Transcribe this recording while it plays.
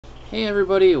Hey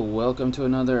everybody, welcome to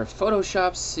another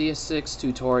Photoshop CS6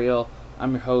 tutorial.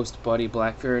 I'm your host, Buddy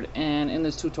Blackbeard, and in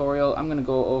this tutorial I'm going to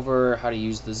go over how to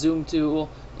use the zoom tool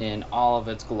in all of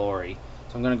its glory.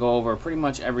 So I'm going to go over pretty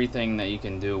much everything that you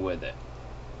can do with it.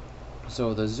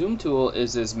 So the zoom tool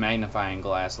is this magnifying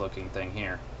glass looking thing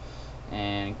here.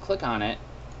 And click on it,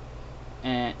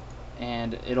 and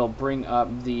it'll bring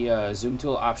up the zoom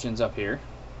tool options up here.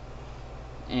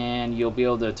 And you'll be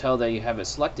able to tell that you have it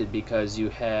selected because you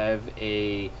have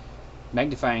a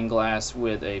magnifying glass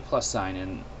with a plus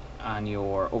sign on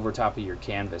your over top of your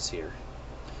canvas here.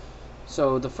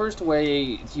 So the first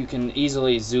way you can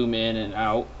easily zoom in and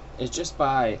out is just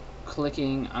by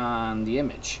clicking on the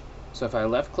image. So if I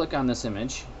left click on this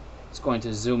image, it's going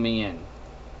to zoom me in.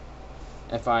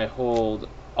 If I hold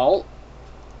Alt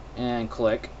and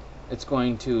click, it's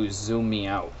going to zoom me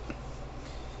out.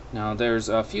 Now there's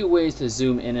a few ways to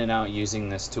zoom in and out using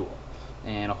this tool,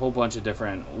 and a whole bunch of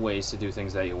different ways to do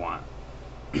things that you want.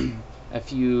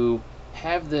 If you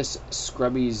have this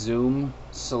Scrubby Zoom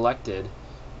selected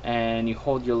and you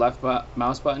hold your left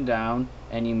mouse button down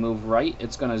and you move right,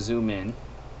 it's going to zoom in.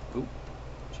 Oop,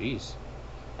 jeez.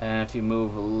 And if you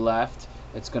move left,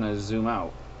 it's going to zoom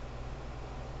out.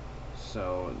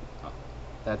 So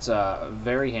that's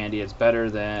very handy. It's better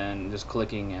than just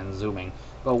clicking and zooming.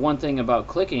 But one thing about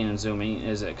clicking and zooming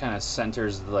is it kind of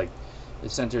centers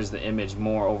the image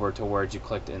more over to where you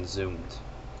clicked and zoomed.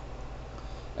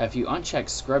 If you uncheck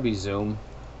Scrubby Zoom,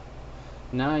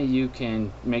 now you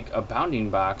can make a bounding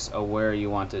box of where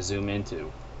you want to zoom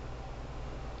into.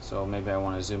 So maybe I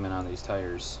want to zoom in on these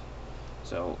tires.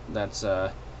 So that's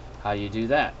how you do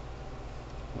that.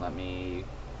 Let me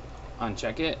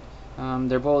uncheck it.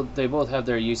 They both have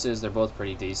their uses. They're both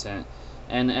pretty decent.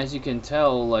 And as you can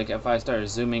tell, like if I start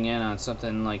zooming in on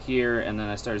something like here and then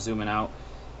I start zooming out,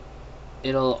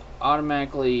 it'll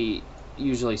automatically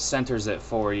usually centers it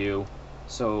for you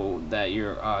so that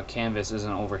your canvas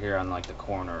isn't over here on like the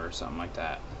corner or something like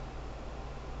that.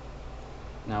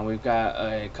 Now we've got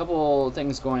a couple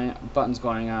things buttons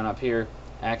going on up here: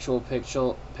 actual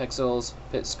pixels,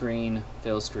 fit screen,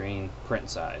 fill screen, print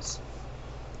size.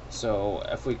 So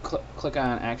if we click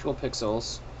on actual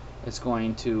pixels, it's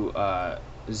going to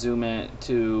zoom it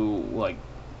to like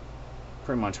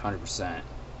pretty much 100%. If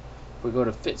we go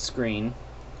to fit screen,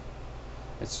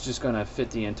 it's just going to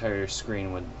fit the entire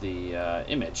screen with the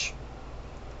image.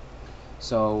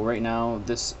 So right now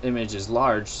this image is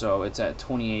large, so it's at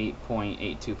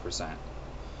 28.82%.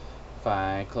 If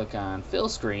I click on fill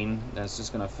screen, then it's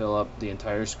just going to fill up the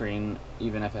entire screen,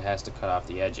 even if it has to cut off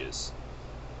the edges.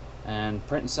 And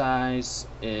print size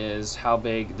is how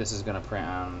big this is going to print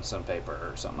on some paper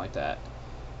or something like that.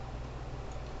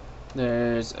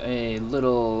 There's a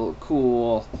little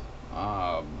cool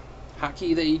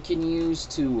hotkey that you can use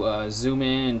to zoom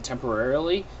in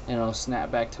temporarily, and it'll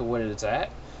snap back to what it's at.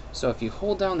 So if you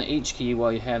hold down the H key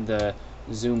while you have the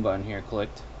zoom button here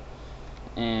clicked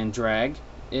and drag,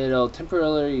 it'll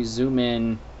temporarily zoom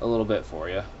in a little bit for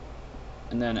you.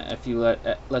 And then if you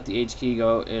let the H key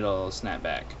go, it'll snap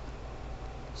back.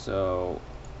 So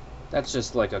that's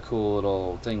just like a cool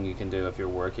little thing you can do if you're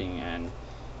working and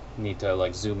need to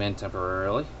like zoom in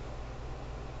temporarily.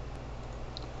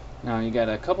 Now you got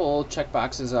a couple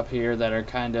checkboxes up here that are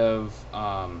kind of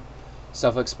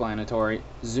self-explanatory.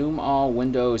 Zoom all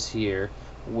windows here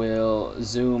will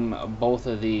zoom both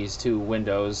of these two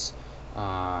windows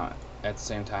at the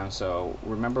same time. So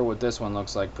remember what this one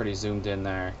looks like, pretty zoomed in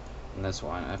there, and this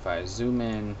one, if I zoom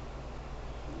in,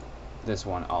 this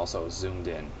one also zoomed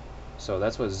in. So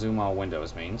that's what zoom all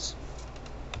windows means.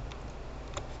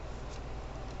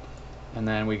 And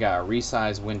then we got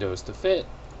resize windows to fit.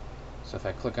 So if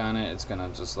I click on it, it's gonna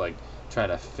just like try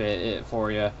to fit it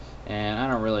for you, and I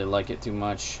don't really like it too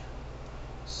much,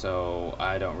 so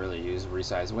I don't really use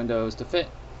resize windows to fit.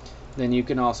 Then you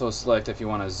can also select if you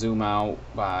want to zoom out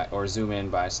or zoom in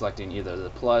by selecting either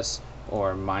the plus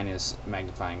or minus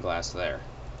magnifying glass there.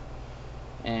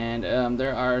 And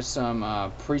there are some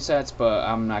presets, but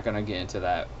I'm not going to get into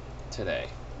that today.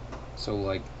 So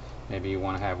like maybe you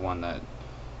want to have one that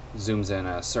zooms in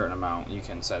a certain amount, you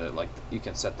can set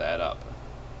that up.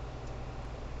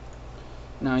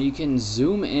 Now you can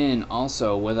zoom in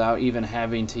also without even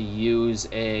having to use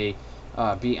be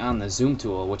on the zoom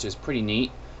tool, which is pretty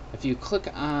neat. If you click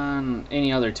on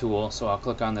any other tool, so I'll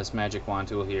click on this magic wand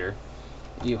tool here,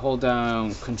 you hold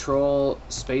down Control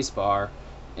Spacebar,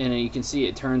 and you can see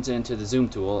it turns into the zoom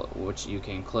tool, which you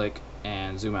can click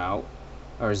and zoom out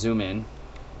or zoom in.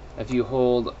 If you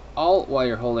hold Alt while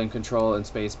you're holding Control and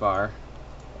Spacebar,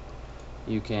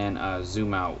 you can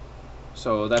zoom out.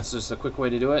 So that's just a quick way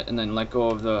to do it, and then let go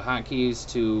of the hotkeys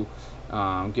to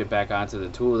get back onto the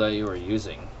tool that you were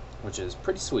using, which is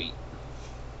pretty sweet.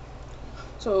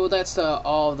 So that's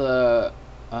all the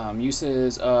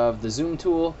uses of the zoom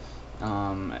tool.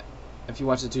 If you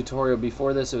watched the tutorial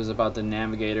before this, it was about the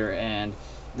navigator, and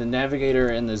the navigator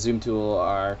and the zoom tool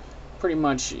are pretty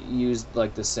much used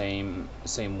like the same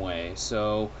way.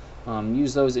 So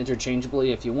use those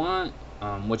interchangeably if you want.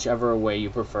 Whichever way you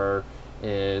prefer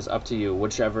is up to you.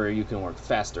 Whichever you can work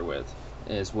faster with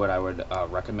is what I would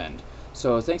recommend.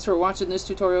 So thanks for watching this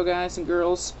tutorial, guys and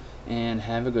girls, and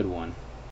have a good one.